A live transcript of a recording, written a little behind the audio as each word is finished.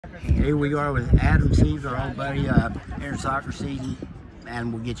Here we are with Adam Seaves, our old buddy, in soccer season.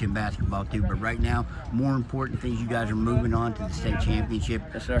 Adam will get you in basketball too, but right now, more important things, you guys are moving on to the state championship.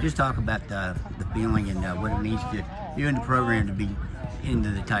 Yes, sir. Just talk about the feeling and what it means to you and the program to be into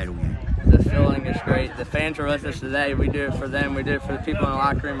the title game. The feeling is great. The fans are with us today. We do it for them. We do it for the people in the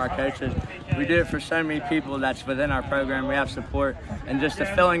locker room, our coaches. We do it for so many people that's within our program. We have support and just the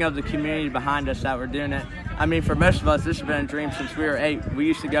feeling of the community behind us that we're doing it. I mean, for most of us, this has been a dream since we were 8. We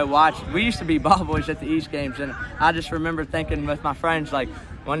used to go watch. We used to be ball boys at the East games, and I just remember thinking with my friends, like,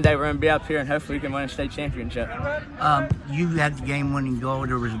 one day we're going to be up here and hopefully we can win a state championship. You had the game-winning goal.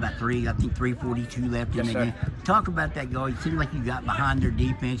 There was about 3:42 left in the game. Talk about that goal. It seemed like you got behind their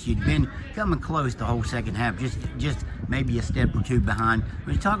defense. You'd been coming close the whole second half, just maybe a step or two behind.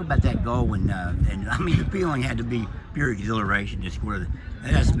 When you talk about that goal, and I mean, the feeling had to be pure exhilaration to score.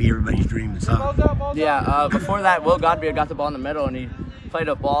 That has to be everybody's dream in soccer. Yeah. Before that, Will Godbeer got the ball in the middle and he played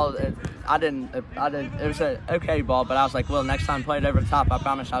a ball. I didn't. It was an okay ball, but I was like, Will, next time play it over the top. I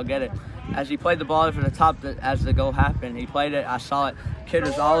promise I'll get it. As he played the ball over the top, as the goal happened, he played it. I saw it. Kid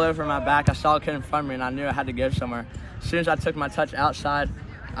was all over my back. I saw a kid in front of me, and I knew I had to go somewhere. As soon as I took my touch outside,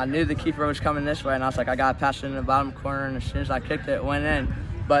 I knew the keeper was coming this way, and I was like, I got to pass it in the bottom corner, and as soon as I kicked it, it went in.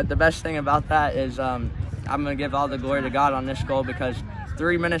 But the best thing about that is I'm going to give all the glory to God on this goal, because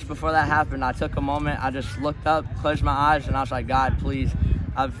 3 minutes before that happened, I took a moment. I just looked up, closed my eyes, and I was like, God, please,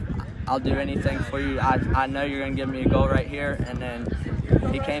 I'll do anything for you. I know you're going to give me a goal right here. And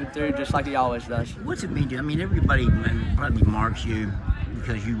then he came through just like he always does. What's it mean to you? I mean, everybody probably marks you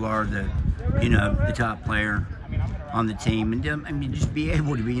because you are the top player on the team. And I mean, just be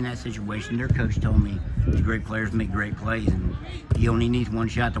able to be in that situation. Their coach told me the great players make great plays, and he only needs one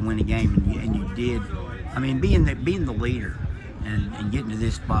shot to win a game, and you did. I mean, being the leader and getting to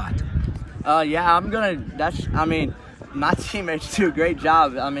this spot. Yeah, my teammates do a great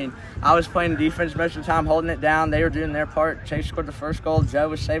job. I mean, I was playing defense most of the time, holding it down. They were doing their part. Chase scored the first goal. Joe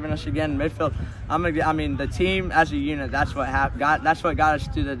was saving us again in midfield. The team as a unit, that's what got us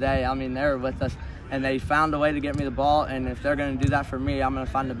through the day. I mean, they were with us, and they found a way to get me the ball. And if they're going to do that for me, I'm going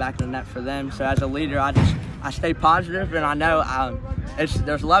to find the back of the net for them. So as a leader, I stay positive, and I know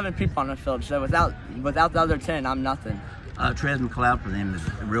there's 11 people on the field. So without the other 10, I'm nothing. Trez McLeod for them is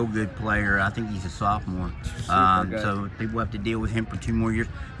a real good player. I think he's a sophomore. So people have to deal with him for 2 more years.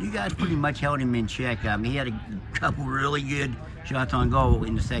 You guys pretty much held him in check. He had a couple really good shots on goal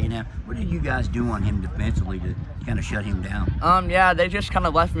in the second half. What did you guys do on him defensively to kind of shut him down? Yeah, they just kind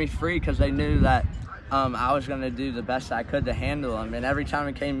of left me free because they knew that I was going to do the best I could to handle him. And every time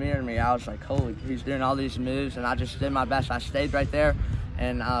he came near me, I was like, holy, he's doing all these moves. And I just did my best. I stayed right there.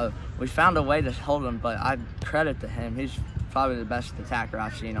 And we found a way to hold him, but I credit to him. He's probably the best attacker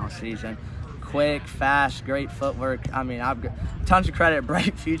I've seen all season. Quick, fast, great footwork. I mean, I've got tons of credit,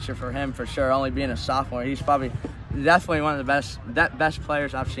 bright future for him for sure, only being a sophomore. He's probably definitely one of the best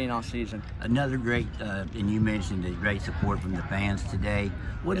players I've seen all season. Another great, and you mentioned the great support from the fans today.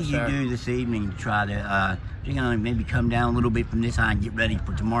 What did you do this evening to try to maybe come down a little bit from this high and get ready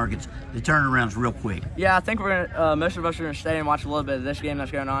for tomorrow? The turnaround's real quick. Yeah, I think we're gonna. Most of us are gonna stay and watch a little bit of this game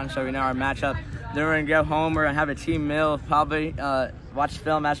that's going on, so we know our matchup. Then we're gonna go home. We're gonna have a team meal, probably watch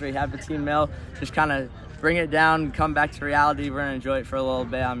film as we have the team meal. Just kind of bring it down, come back to reality. We're gonna enjoy it for a little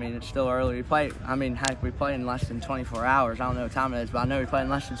bit. I mean, it's still early. We play. I mean, heck, we play in less than 24 hours. I don't know what time it is, but I know we play in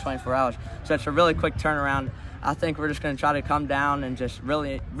less than 24 hours. So it's a really quick turnaround. I think we're just going to try to come down and just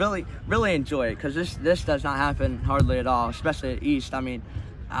really, really, really enjoy it, because this does not happen hardly at all, especially at East. I mean,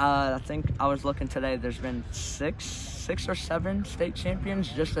 I think I was looking today. There's been six or seven state champions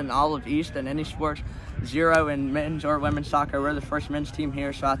just in all of East in any sports. 0 in men's or women's soccer. We're the first men's team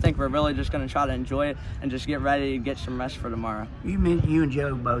here, so I think we're really just going to try to enjoy it and just get ready to get some rest for tomorrow. You and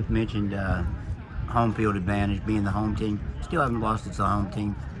Joe both mentioned home field advantage, being the home team. Still haven't lost as a home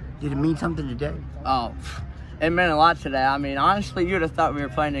team. Did it mean something today? Oh, it meant a lot today. I mean, honestly, you would have thought we were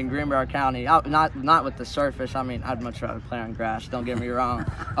playing in Greenbrier County. Not with the surface. I mean, I'd much rather play on grass. Don't get me wrong.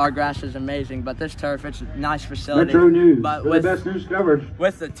 Our grass is amazing, but this turf, it's a nice facility. Metro News, but with the best news coverage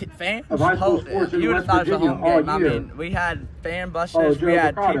with the fans, of high school sports in you would have West thought it was a Virginia home game. all I year. mean, we had fan buses, we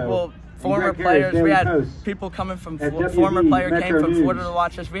had Picato, people, former Greg Harris, players, we had Daily Post, people coming from at former WB, player came Metro from Florida News, to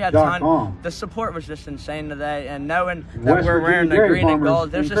watch us. We had .com. the support was just insane today, and knowing that West we're wearing the Virginia green and Dairy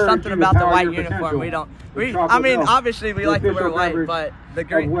gold, there's just Farmers something encourage about you the to white power your uniform. potential. I mean, obviously we like to wear white, but the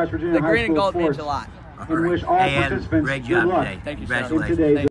green West Virginia and High gold School means a sports. lot. And wish all Hey, Adam, participants great good job luck today. Thank you, sir. Congratulations. in today's